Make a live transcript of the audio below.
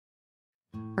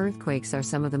Earthquakes are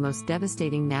some of the most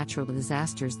devastating natural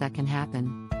disasters that can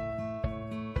happen.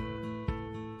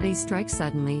 They strike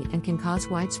suddenly and can cause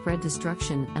widespread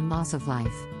destruction and loss of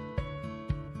life.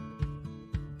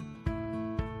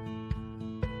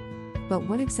 But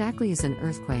what exactly is an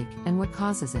earthquake, and what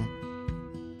causes it?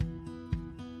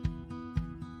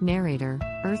 Narrator: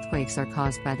 Earthquakes are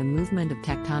caused by the movement of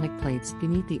tectonic plates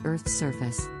beneath the Earth's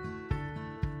surface.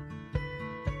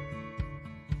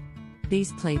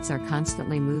 These plates are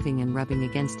constantly moving and rubbing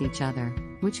against each other,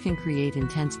 which can create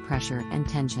intense pressure and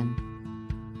tension.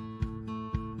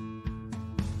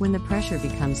 When the pressure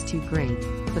becomes too great,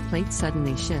 the plates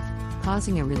suddenly shift,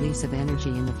 causing a release of energy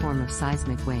in the form of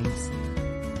seismic waves.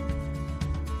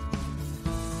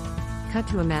 Cut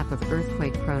to a map of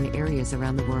earthquake-prone areas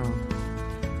around the world.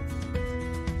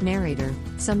 Narrator: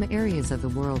 Some areas of the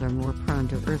world are more prone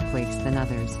to earthquakes than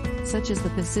others, such as the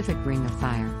Pacific Ring of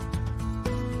Fire.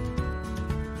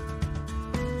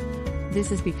 This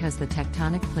is because the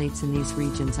tectonic plates in these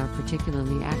regions are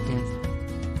particularly active.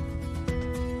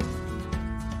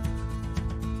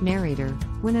 Narrator: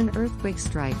 When an earthquake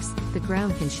strikes, the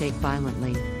ground can shake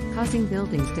violently, causing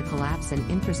buildings to collapse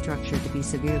and infrastructure to be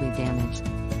severely damaged.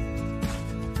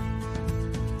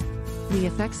 The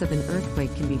effects of an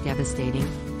earthquake can be devastating,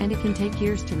 and it can take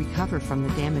years to recover from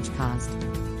the damage caused.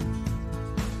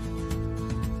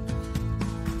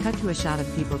 Cut to a shot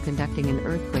of people conducting an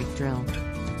earthquake drill.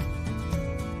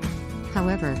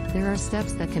 However, there are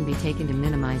steps that can be taken to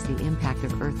minimize the impact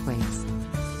of earthquakes.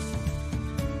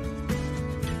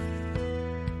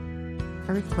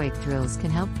 Earthquake drills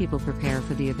can help people prepare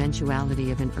for the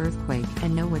eventuality of an earthquake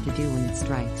and know what to do when it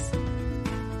strikes.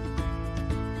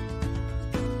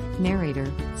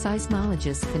 Narrator: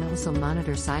 Seismologists can also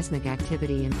monitor seismic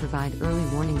activity and provide early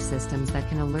warning systems that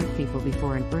can alert people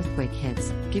before an earthquake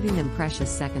hits, giving them precious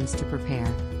seconds to prepare.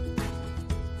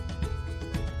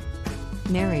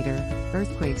 Narrator: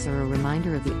 Earthquakes are a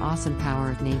reminder of the awesome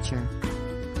power of nature.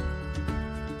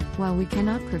 While we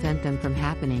cannot prevent them from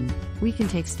happening, we can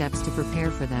take steps to prepare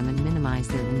for them and minimize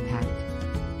their impact.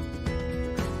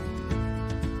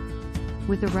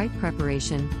 With the right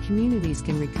preparation, communities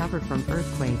can recover from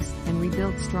earthquakes and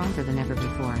rebuild stronger than ever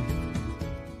before.